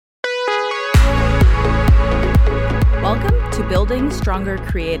to Building Stronger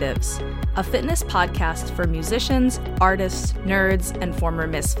Creatives, a fitness podcast for musicians, artists, nerds, and former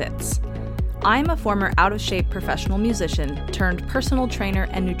misfits. I'm a former out-of-shape professional musician turned personal trainer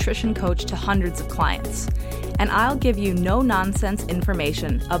and nutrition coach to hundreds of clients, and I'll give you no-nonsense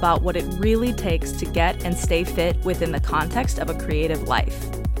information about what it really takes to get and stay fit within the context of a creative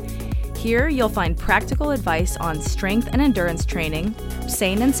life. Here, you'll find practical advice on strength and endurance training,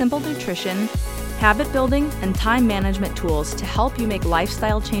 sane and simple nutrition, habit building, and time management tools to help you make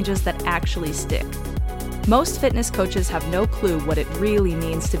lifestyle changes that actually stick. Most fitness coaches have no clue what it really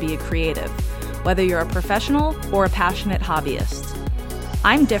means to be a creative, whether you're a professional or a passionate hobbyist.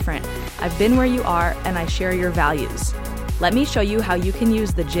 I'm different. I've been where you are, and I share your values. Let me show you how you can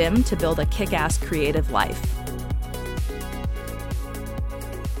use the gym to build a kick-ass creative life.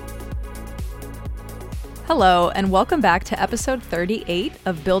 Hello, and welcome back to episode 38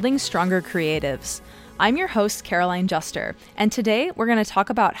 of Building Stronger Creatives. I'm your host, Caroline Juster, and today we're going to talk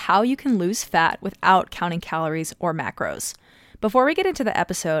about how you can lose fat without counting calories or macros. Before we get into the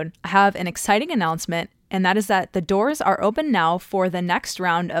episode, I have an exciting announcement, and that is that the doors are open now for the next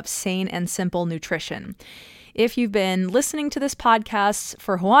round of Sane and Simple Nutrition. If you've been listening to this podcast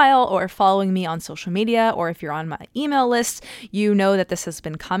for a while or following me on social media, or if you're on my email list, you know that this has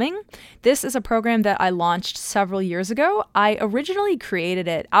been coming. This is a program that I launched several years ago. I originally created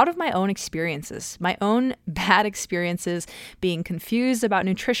it out of my own experiences, my own bad experiences being confused about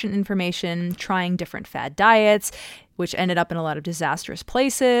nutrition information, trying different fad diets, which ended up in a lot of disastrous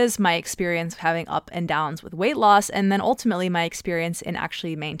places, my experience having up and downs with weight loss, and then ultimately my experience in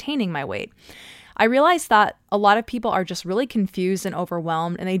actually maintaining my weight. I realized that a lot of people are just really confused and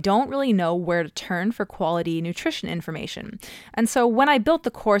overwhelmed, and they don't really know where to turn for quality nutrition information. And so when I built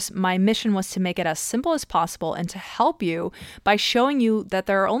the course, my mission was to make it as simple as possible and to help you by showing you that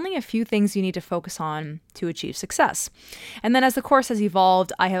there are only a few things you need to focus on to achieve success. And then as the course has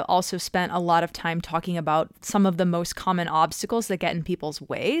evolved, I have also spent a lot of time talking about some of the most common obstacles that get in people's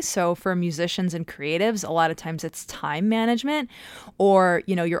way. So for musicians and creatives, a lot of times it's time management, or,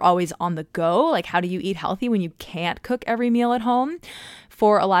 you're always on the go. Like, how do you eat healthy when you can't cook every meal at home?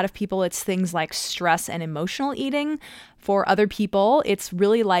 For a lot of people, it's things like stress and emotional eating. For other people, it's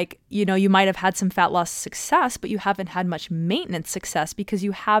really like, you might have had some fat loss success, but you haven't had much maintenance success because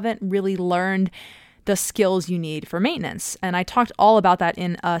you haven't really learned the skills you need for maintenance. And I talked all about that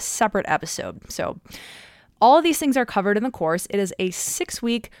in a separate episode. So all of these things are covered in the course. It is a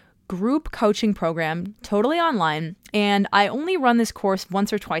 6-week group coaching program, totally online, and I only run this course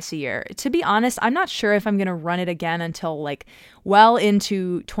once or twice a year. To be honest, I'm not sure if I'm going to run it again until well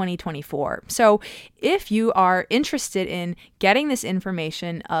into 2024. So if you are interested in getting this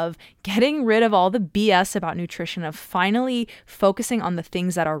information, of getting rid of all the BS about nutrition, of finally focusing on the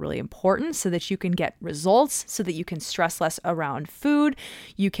things that are really important so that you can get results, so that you can stress less around food,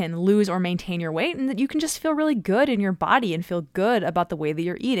 you can lose or maintain your weight, and that you can just feel really good in your body and feel good about the way that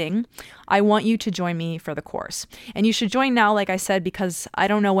you're eating, I want you to join me for the course. And you should join now, like I said, because I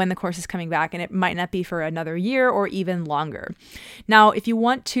don't know when the course is coming back, and it might not be for another year or even longer. Now, if you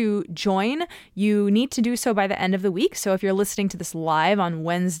want to join, you need to do so by the end of the week. So if you're listening to this live on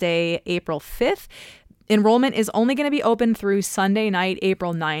Wednesday, April 5th, enrollment is only going to be open through Sunday night,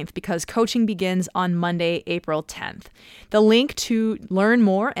 April 9th, because coaching begins on Monday, April 10th. The link to learn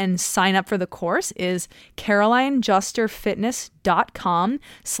more and sign up for the course is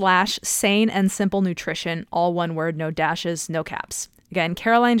carolinejusterfitness.com/sane and simple nutrition, all one word, no dashes, no caps. Again,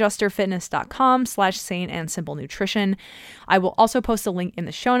 carolinejusterfitness.com/sane and simple nutrition. I will also post a link in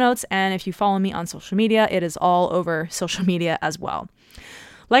the show notes, and if you follow me on social media, it is all over social media as well.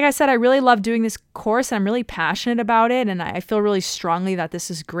 Like I said, I really love doing this course, and I'm really passionate about it, and I feel really strongly that this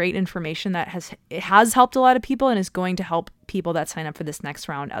is great information that has helped a lot of people and is going to help people that sign up for this next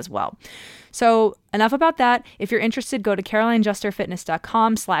round as well. So enough about that. If you're interested, go to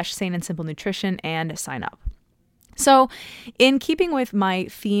carolinejusterfitness.com/sane and simple nutrition and sign up. So in keeping with my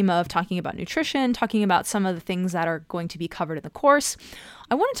theme of talking about nutrition, talking about some of the things that are going to be covered in the course,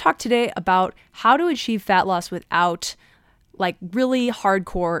 I want to talk today about how to achieve fat loss without really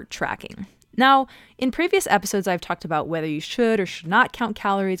hardcore tracking. Now, in previous episodes, I've talked about whether you should or should not count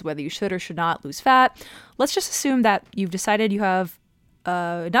calories, whether you should or should not lose fat. Let's just assume that you've decided you have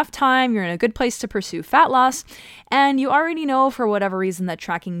enough time, you're in a good place to pursue fat loss, and you already know for whatever reason that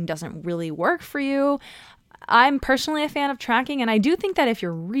tracking doesn't really work for you. I'm personally a fan of tracking, and I do think that if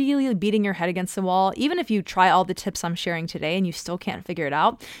you're really beating your head against the wall, even if you try all the tips I'm sharing today and you still can't figure it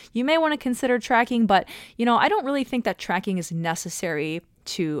out, you may want to consider tracking, but I don't really think that tracking is necessary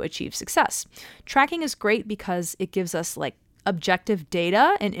to achieve success. Tracking is great because it gives us objective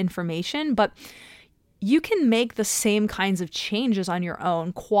data and information, but you can make the same kinds of changes on your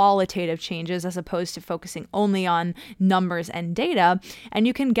own, qualitative changes, as opposed to focusing only on numbers and data, and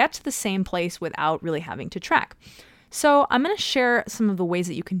you can get to the same place without really having to track. So I'm going to share some of the ways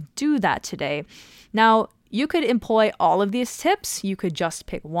that you can do that today. Now, you could employ all of these tips. You could just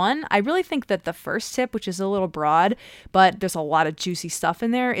pick one. I really think that the first tip, which is a little broad, but there's a lot of juicy stuff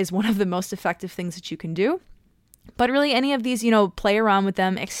in there, is one of the most effective things that you can do. But really, any of these, play around with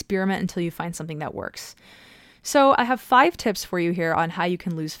them, experiment until you find something that works. So I have 5 tips for you here on how you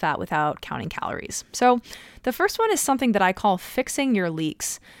can lose fat without counting calories. So the first one is something that I call fixing your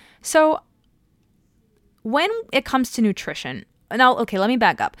leaks. So when it comes to nutrition, now, okay, let me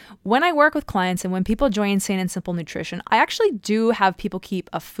back up. When I work with clients and when people join Sane and Simple Nutrition, I actually do have people keep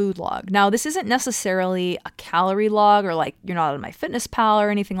a food log. Now, this isn't necessarily a calorie log or like you're not on MyFitnessPal or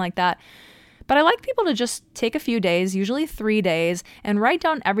anything like that. But I like people to just take a few days, usually 3 days, and write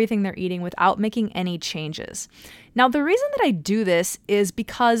down everything they're eating without making any changes. Now, the reason that I do this is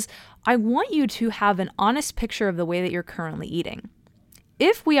because I want you to have an honest picture of the way that you're currently eating.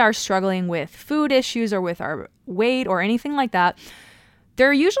 If we are struggling with food issues or with our weight or anything like that, there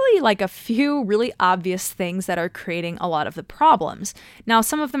are usually like a few really obvious things that are creating a lot of the problems. Now,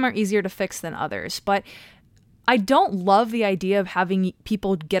 some of them are easier to fix than others, but I don't love the idea of having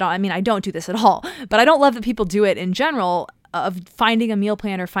people get on. I mean, I don't do this at all, but I don't love that people do it in general, of finding a meal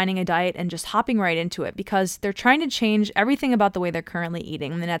plan or finding a diet and just hopping right into it, because they're trying to change everything about the way they're currently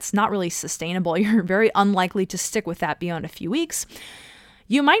eating. And that's not really sustainable. You're very unlikely to stick with that beyond a few weeks.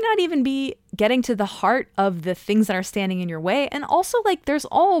 You might not even be getting to the heart of the things that are standing in your way. And also, like, there's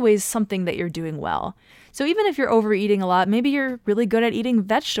always something that you're doing well. So even if you're overeating a lot, maybe you're really good at eating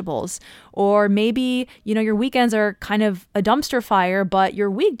vegetables, or maybe, your weekends are kind of a dumpster fire, but your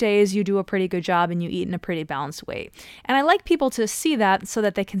weekdays you do a pretty good job and you eat in a pretty balanced way. And I like people to see that so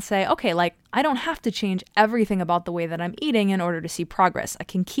that they can say, okay, like, I don't have to change everything about the way that I'm eating in order to see progress. I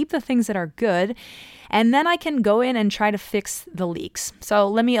can keep the things that are good, and then I can go in and try to fix the leaks. So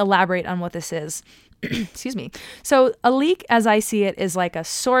let me elaborate on what this is. Excuse me. So a leak, as I see it, is like a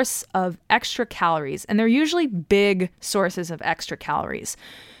source of extra calories, and they're usually big sources of extra calories.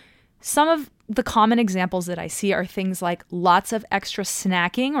 Some of the common examples that I see are things like lots of extra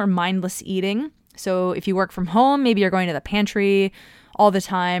snacking or mindless eating. So if you work from home, maybe you're going to the pantry all the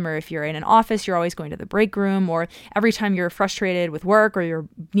time, or if you're in an office, you're always going to the break room, or every time you're frustrated with work or you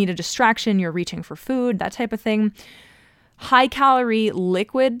need a distraction, you're reaching for food, that type of thing. High calorie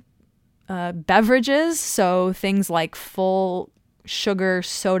liquid beverages, so things like full sugar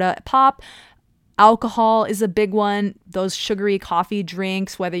soda pop. Alcohol is a big one. Those sugary coffee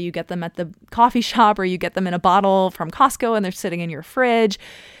drinks, whether you get them at the coffee shop or you get them in a bottle from Costco and they're sitting in your fridge,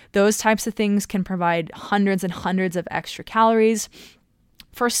 those types of things can provide hundreds and hundreds of extra calories.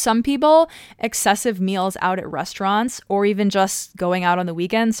 For some people, excessive meals out at restaurants or even just going out on the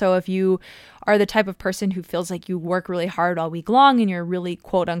weekend. So if you are the type of person who feels like you work really hard all week long and you're really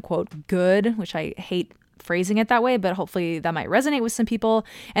quote unquote good, which I hate phrasing it that way, but hopefully that might resonate with some people.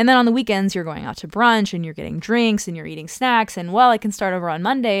 And then on the weekends, you're going out to brunch and you're getting drinks and you're eating snacks and, well, I can start over on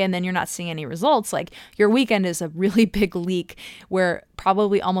Monday, and then you're not seeing any results. Like, your weekend is a really big leak where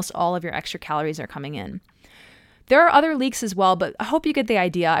probably almost all of your extra calories are coming in. There are other leaks as well, but I hope you get the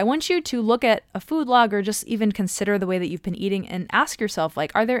idea. I want you to look at a food log or just even consider the way that you've been eating and ask yourself,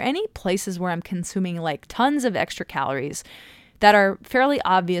 like, are there any places where I'm consuming like tons of extra calories that are fairly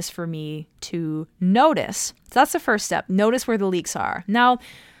obvious for me to notice? So that's the first step. Notice where the leaks are. Now,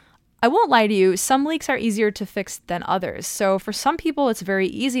 I won't lie to you, some leaks are easier to fix than others. So for some people, it's very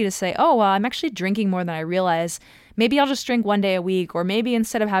easy to say, oh, well, I'm actually drinking more than I realize. Maybe I'll just drink one day a week, or maybe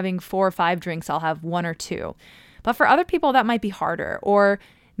instead of having 4 or 5 drinks, I'll have 1 or 2. But for other people, that might be harder. Or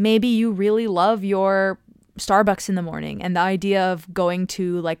maybe you really love your Starbucks in the morning, and the idea of going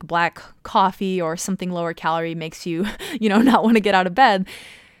to like black coffee or something lower calorie makes you, not want to get out of bed.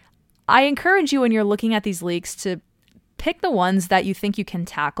 I encourage you, when you're looking at these leaks, to pick the ones that you think you can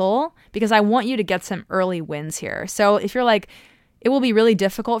tackle, because I want you to get some early wins here. So if you're like, it will be really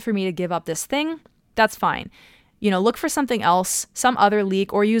difficult for me to give up this thing, that's fine. Look for something else, some other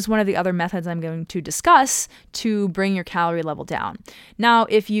leak, or use one of the other methods I'm going to discuss to bring your calorie level down. Now,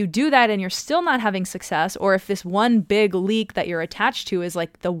 if you do that and you're still not having success, or if this one big leak that you're attached to is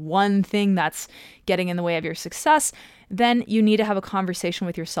like the one thing that's getting in the way of your success, then you need to have a conversation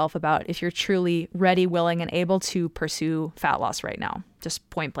with yourself about if you're truly ready, willing, and able to pursue fat loss right now, just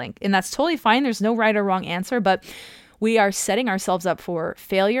point blank. And that's totally fine. There's no right or wrong answer, but we are setting ourselves up for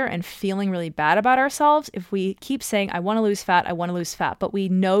failure and feeling really bad about ourselves if we keep saying, I want to lose fat, but we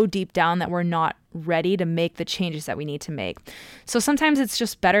know deep down that we're not ready to make the changes that we need to make. So sometimes it's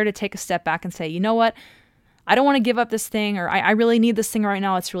just better to take a step back and say, you know what? I don't want to give up this thing, or I really need this thing right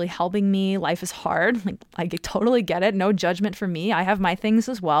now. It's really helping me. Life is hard. Like, I totally get it. No judgment for me. I have my things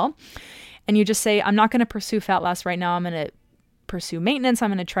as well. And you just say, I'm not going to pursue fat loss right now. I'm going to pursue maintenance. I'm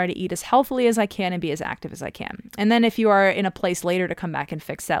going to try to eat as healthily as I can and be as active as I can. And then if you are in a place later to come back and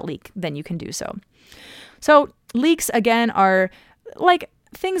fix that leak, then you can do so. So leaks, again, are like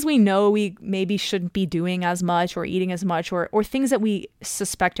things we know we maybe shouldn't be doing as much or eating as much, or things that we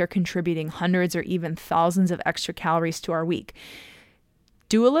suspect are contributing hundreds or even thousands of extra calories to our week.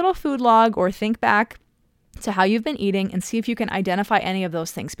 Do a little food log or think back to how you've been eating and see if you can identify any of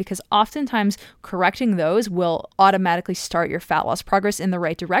those things, because oftentimes correcting those will automatically start your fat loss progress in the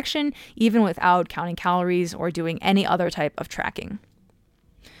right direction, even without counting calories or doing any other type of tracking.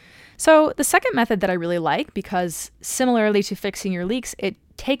 So the second method that I really like, because similarly to fixing your leaks, it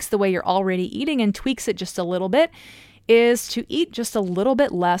takes the way you're already eating and tweaks it just a little bit, is to eat just a little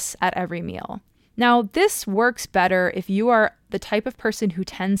bit less at every meal. Now, this works better if you are the type of person who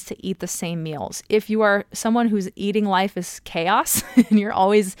tends to eat the same meals. If you are someone whose eating life is chaos and you're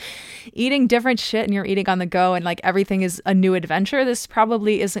always eating different shit and you're eating on the go and like everything is a new adventure, this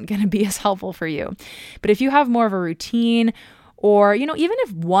probably isn't going to be as helpful for you. But if you have more of a routine, or, even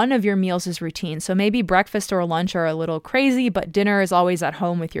if one of your meals is routine, so maybe breakfast or lunch are a little crazy, but dinner is always at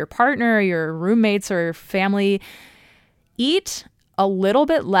home with your partner, your roommates, or family, eat a little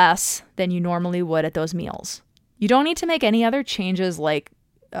bit less than you normally would at those meals. You don't need to make any other changes like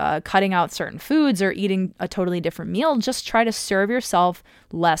cutting out certain foods or eating a totally different meal. Just try to serve yourself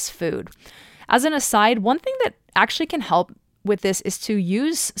less food. As an aside, one thing that actually can help with this is to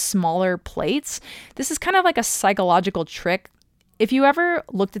use smaller plates. This is kind of like a psychological trick. If you ever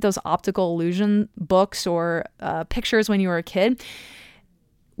looked at those optical illusion books or pictures when you were a kid,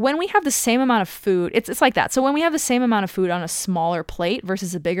 when we have the same amount of food, it's like that. So when we have the same amount of food on a smaller plate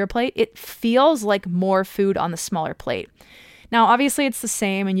versus a bigger plate, it feels like more food on the smaller plate. Now, obviously it's the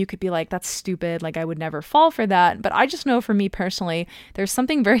same and you could be like, that's stupid, like I would never fall for that. But I just know for me personally, there's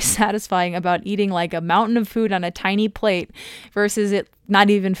something very satisfying about eating like a mountain of food on a tiny plate versus it not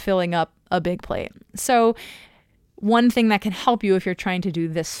even filling up a big plate. So one thing that can help you if you're trying to do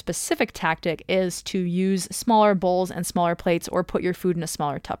this specific tactic is to use smaller bowls and smaller plates, or put your food in a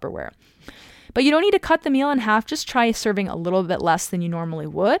smaller Tupperware. But you don't need to cut the meal in half. Just try serving a little bit less than you normally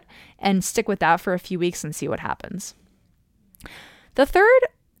would and stick with that for a few weeks and see what happens. The third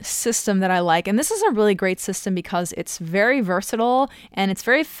system that I like, and this is a really great system because it's very versatile and it's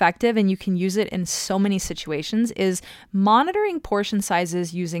very effective and you can use it in so many situations, is monitoring portion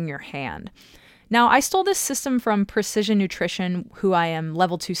sizes using your hand. Now, I stole this system from Precision Nutrition, who I am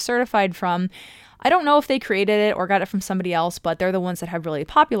level 2 certified from. I don't know if they created it or got it from somebody else, but they're the ones that have really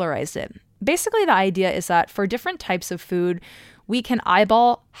popularized it. Basically, the idea is that for different types of food, we can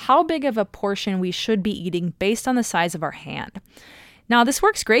eyeball how big of a portion we should be eating based on the size of our hand. Now, this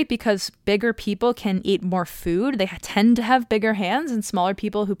works great because bigger people can eat more food. They tend to have bigger hands, and smaller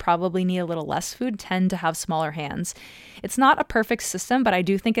people who probably need a little less food tend to have smaller hands. It's not a perfect system, but I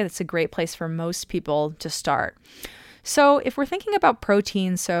do think it's a great place for most people to start. So if we're thinking about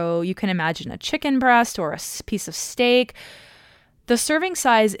protein, so you can imagine a chicken breast or a piece of steak, the serving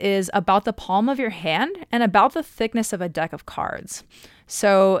size is about the palm of your hand and about the thickness of a deck of cards.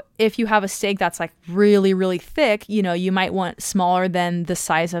 So if you have a steak that's like really, really thick, you might want smaller than the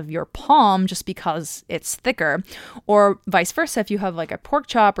size of your palm just because it's thicker. Or vice versa, if you have like a pork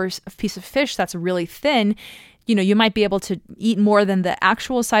chop or a piece of fish that's really thin, you might be able to eat more than the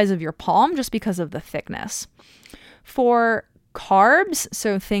actual size of your palm just because of the thickness. For carbs,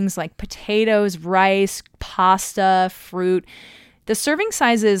 so things like potatoes, rice, pasta, fruit, the serving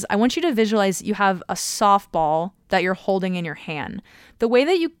sizes, I want you to visualize you have a softball that you're holding in your hand. The way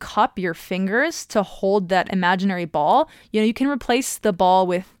that you cup your fingers to hold that imaginary ball, you can replace the ball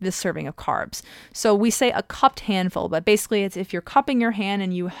with this serving of carbs. So we say a cupped handful, but basically it's if you're cupping your hand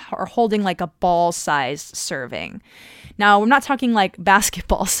and you are holding like a ball-sized serving. Now, I'm not talking like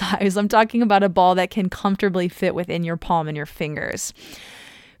basketball size. I'm talking about a ball that can comfortably fit within your palm and your fingers.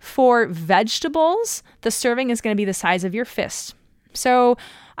 For vegetables, the serving is going to be the size of your fist. So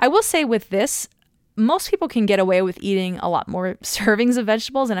I will say with this, most people can get away with eating a lot more servings of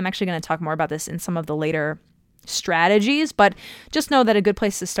vegetables, and I'm actually going to talk more about this in some of the later strategies, but just know that a good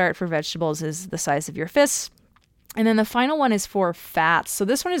place to start for vegetables is the size of your fists. And then the final one is for fats. So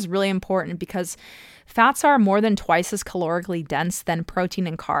this one is really important because Fats are more than twice as calorically dense than protein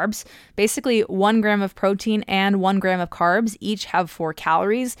and carbs. Basically, 1 gram of protein and 1 gram of carbs each have 4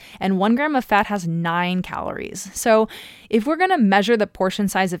 calories, and 1 gram of fat has 9 calories. So if we're going to measure the portion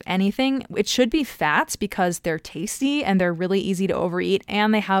size of anything, it should be fats because they're tasty and they're really easy to overeat,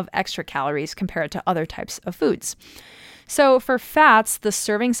 and they have extra calories compared to other types of foods. So for fats, the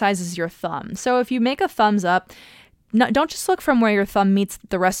serving size is your thumb. So if you make a thumbs up, don't just look from where your thumb meets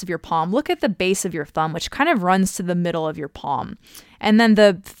the rest of your palm. Look at the base of your thumb, which kind of runs to the middle of your palm, and then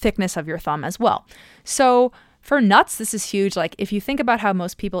the thickness of your thumb as well. So for nuts, this is huge. Like if you think about how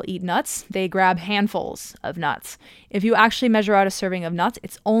most people eat nuts, they grab handfuls of nuts. If you actually measure out a serving of nuts,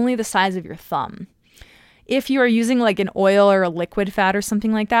 it's only the size of your thumb. If you are using like an oil or a liquid fat or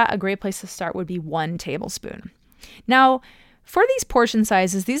something like that, a great place to start would be 1 tablespoon. Now, for these portion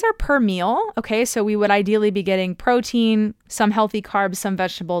sizes, these are per meal, okay? So we would ideally be getting protein, some healthy carbs, some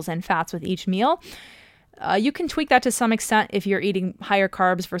vegetables, and fats with each meal. You can tweak that to some extent if you're eating higher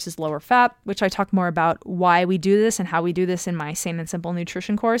carbs versus lower fat, which I talk more about why we do this and how we do this in my Sane and Simple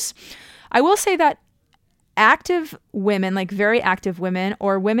Nutrition course. I will say that active women, like very active women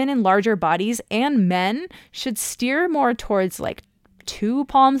or women in larger bodies and men should steer more towards like 2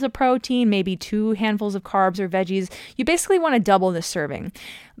 palms of protein, maybe 2 handfuls of carbs or veggies. You basically want to double the serving.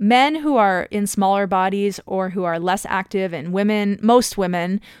 Men who are in smaller bodies or who are less active, and most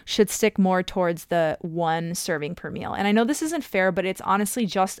women should stick more towards the 1 serving per meal. And I know this isn't fair, but it's honestly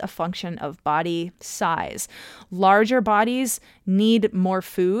just a function of body size. Larger bodies need more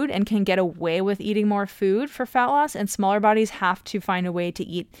food and can get away with eating more food for fat loss, and smaller bodies have to find a way to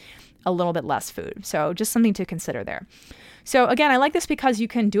eat a little bit less food. So just something to consider there. So again, I like this because you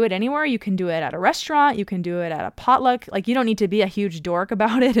can do it anywhere. You can do it at a restaurant. You can do it at a potluck. Like you don't need to be a huge dork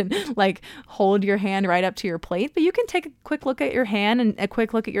about it and like hold your hand right up to your plate, but you can take a quick look at your hand and a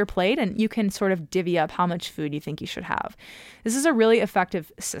quick look at your plate, and you can sort of divvy up how much food you think you should have. This is a really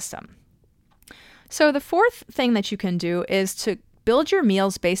effective system. So the fourth thing that you can do is to build your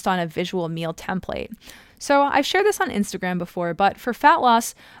meals based on a visual meal template. So I've shared this on Instagram before, but for fat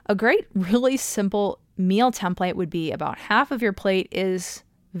loss, a great, really simple meal template would be about half of your plate is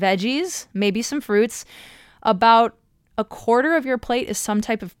veggies, maybe some fruits, about a quarter of your plate is some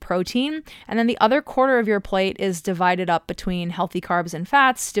type of protein, and then the other quarter of your plate is divided up between healthy carbs and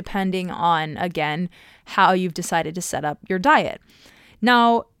fats, depending on, again, how you've decided to set up your diet.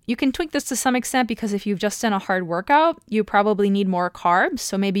 Now, you can tweak this to some extent because if you've just done a hard workout, you probably need more carbs.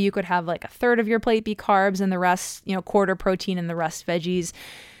 So maybe you could have like a third of your plate be carbs and the rest, quarter protein and the rest veggies.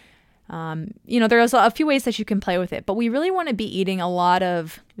 There's a few ways that you can play with it, but we really want to be eating a lot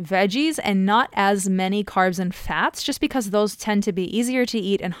of veggies and not as many carbs and fats, just because those tend to be easier to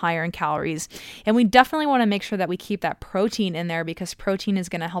eat and higher in calories. And we definitely want to make sure that we keep that protein in there because protein is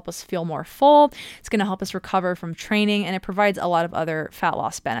going to help us feel more full. It's going to help us recover from training, and it provides a lot of other fat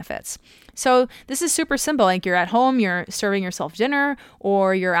loss benefits. So this is super simple. Like you're at home, you're serving yourself dinner,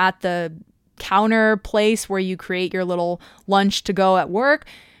 or you're at the counter place where you create your little lunch to go at work.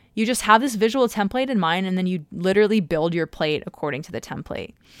 You just have this visual template in mind, and then you literally build your plate according to the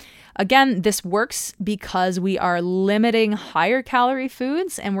template. Again, this works because we are limiting higher calorie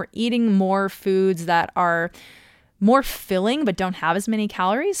foods and we're eating more foods that are more filling but don't have as many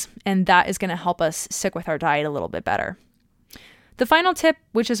calories, and that is going to help us stick with our diet a little bit better. The final tip,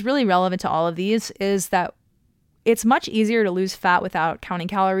 which is really relevant to all of these, is that it's much easier to lose fat without counting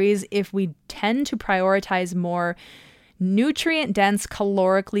calories if we tend to prioritize more nutrient-dense,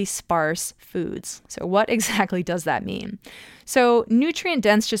 calorically sparse foods. So what exactly does that mean? So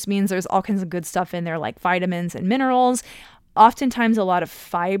nutrient-dense just means there's all kinds of good stuff in there like vitamins and minerals, oftentimes a lot of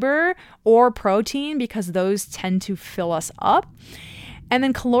fiber or protein because those tend to fill us up. And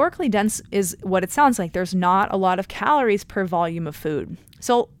then calorically dense is what it sounds like. There's not a lot of calories per volume of food.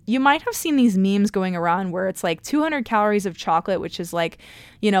 So you might have seen these memes going around where it's like 200 calories of chocolate, which is like,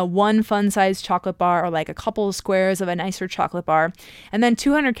 one fun-sized chocolate bar or like a couple of squares of a nicer chocolate bar. And then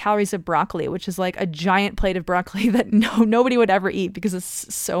 200 calories of broccoli, which is like a giant plate of broccoli that nobody would ever eat because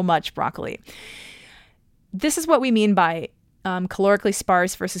it's so much broccoli. This is what we mean by calorically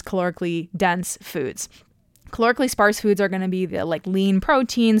sparse versus calorically dense foods. Calorically sparse foods are going to be the like lean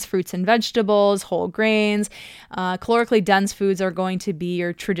proteins, fruits and vegetables, whole grains. Calorically dense foods are going to be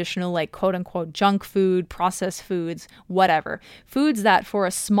your traditional like quote unquote junk food, processed foods, whatever. Foods that for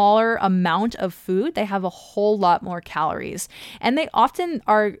a smaller amount of food, they have a whole lot more calories. And they often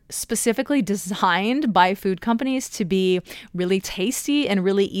are specifically designed by food companies to be really tasty and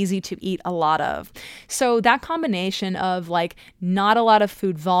really easy to eat a lot of. So that combination of like not a lot of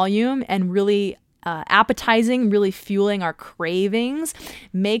food volume and really appetizing, really fueling our cravings,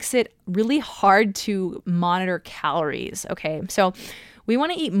 makes it really hard to monitor calories. Okay, so we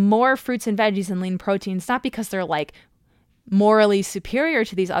want to eat more fruits and veggies and lean proteins, not because they're like morally superior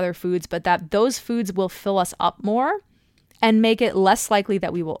to these other foods, but that those foods will fill us up more and make it less likely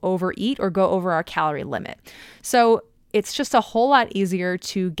that we will overeat or go over our calorie limit. So it's just a whole lot easier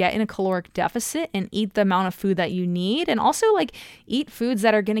to get in a caloric deficit and eat the amount of food that you need, and also like eat foods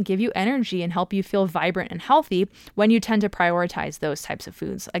that are going to give you energy and help you feel vibrant and healthy when you tend to prioritize those types of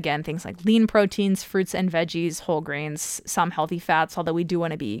foods. Again, things like lean proteins, fruits and veggies, whole grains, some healthy fats, although we do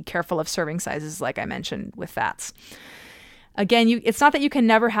want to be careful of serving sizes like I mentioned with fats. Again, it's not that you can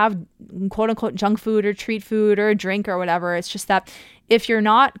never have quote unquote junk food or treat food or a drink or whatever. It's just that if you're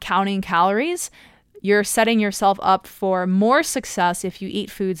not counting calories, you're setting yourself up for more success if you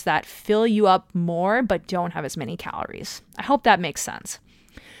eat foods that fill you up more but don't have as many calories. I hope that makes sense.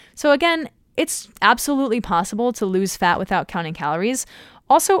 So again, it's absolutely possible to lose fat without counting calories.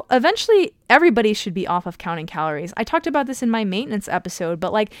 Also, eventually, everybody should be off of counting calories. I talked about this in my maintenance episode,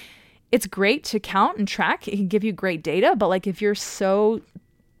 but like, it's great to count and track. It can give you great data, but like if you're so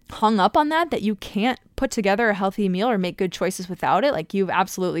hung up on that you can't put together a healthy meal or make good choices without it, like you've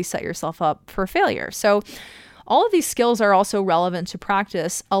absolutely set yourself up for failure. So all of these skills are also relevant to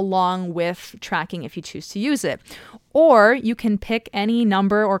practice along with tracking if you choose to use it. Or you can pick any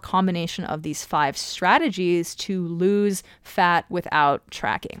number or combination of these 5 strategies to lose fat without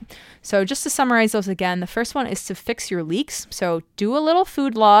tracking. So just to summarize those again, the first one is to fix your leaks. So do a little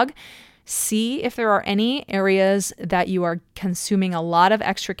food log. See if there are any areas that you are consuming a lot of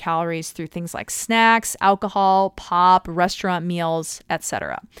extra calories through things like snacks, alcohol, pop, restaurant meals,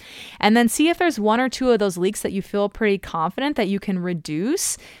 etc. And then see if there's 1 or 2 of those leaks that you feel pretty confident that you can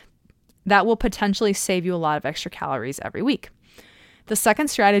reduce that will potentially save you a lot of extra calories every week. The second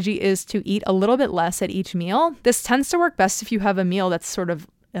strategy is to eat a little bit less at each meal. This tends to work best if you have a meal that's sort of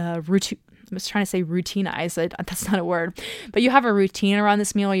routine. I was trying to say routinized. That's not a word. But you have a routine around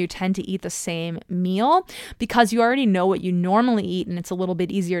this meal where you tend to eat the same meal because you already know what you normally eat, and it's a little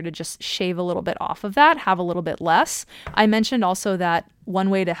bit easier to just shave a little bit off of that, have a little bit less. I mentioned also that one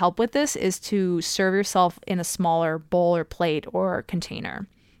way to help with this is to serve yourself in a smaller bowl or plate or container.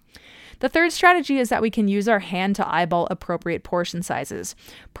 The third strategy is that we can use our hand to eyeball appropriate portion sizes.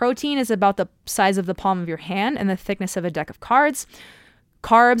 Protein is about the size of the palm of your hand and the thickness of a deck of cards.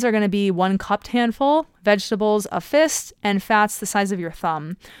 Carbs are going to be 1 cupped handful, vegetables a fist, and fats the size of your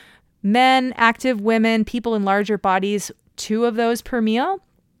thumb. Men, active women, people in larger bodies, 2 of those per meal.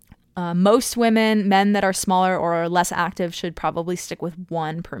 Most women, men that are smaller or less active should probably stick with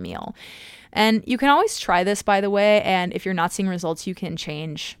 1 per meal. And you can always try this, by the way, and if you're not seeing results, you can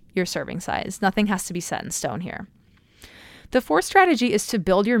change your serving size. Nothing has to be set in stone here. The fourth strategy is to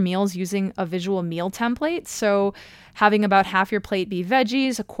build your meals using a visual meal template. So having about half your plate be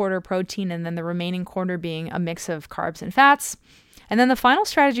veggies, a quarter protein, and then the remaining quarter being a mix of carbs and fats. And then the final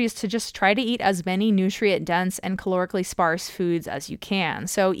strategy is to just try to eat as many nutrient-dense and calorically sparse foods as you can.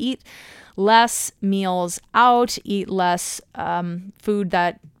 So eat less meals out, eat less food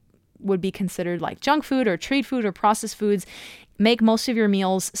that would be considered like junk food or treat food or processed foods. Make most of your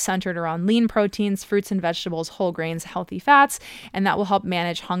meals centered around lean proteins, fruits and vegetables, whole grains, healthy fats, and that will help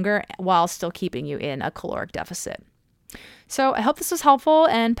manage hunger while still keeping you in a caloric deficit. So I hope this was helpful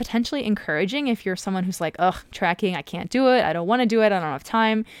and potentially encouraging if you're someone who's like, tracking, I can't do it. I don't want to do it. I don't have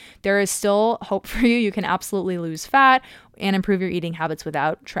time. There is still hope for you. You can absolutely lose fat and improve your eating habits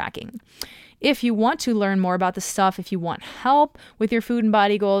without tracking. If you want to learn more about this stuff, if you want help with your food and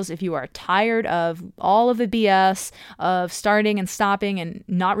body goals, if you are tired of all of the BS of starting and stopping and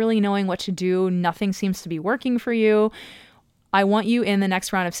not really knowing what to do, nothing seems to be working for you, I want you in the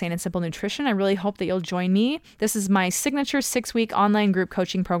next round of Sane and Simple Nutrition. I really hope that you'll join me. This is my signature 6-week online group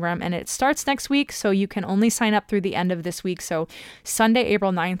coaching program, and it starts next week, so you can only sign up through the end of this week. So Sunday,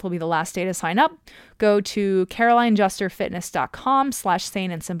 April 9th will be the last day to sign up. Go to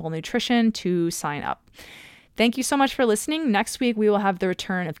carolinejusterfitness.com/sane and simple nutrition to sign up. Thank you so much for listening. Next week, we will have the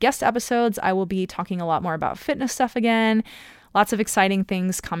return of guest episodes. I will be talking a lot more about fitness stuff again. Lots of exciting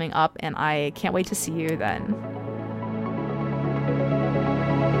things coming up, and I can't wait to see you then.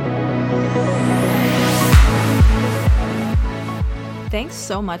 Thanks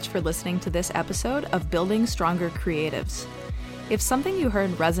so much for listening to this episode of Building Stronger Creatives. If something you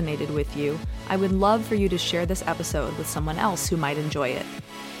heard resonated with you, I would love for you to share this episode with someone else who might enjoy it.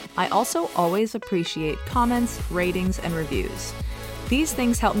 I also always appreciate comments, ratings, and reviews. These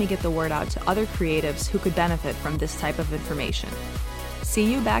things help me get the word out to other creatives who could benefit from this type of information.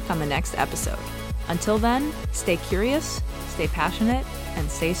 See you back on the next episode. Until then, stay curious, stay passionate, and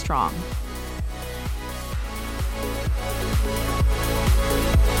stay strong.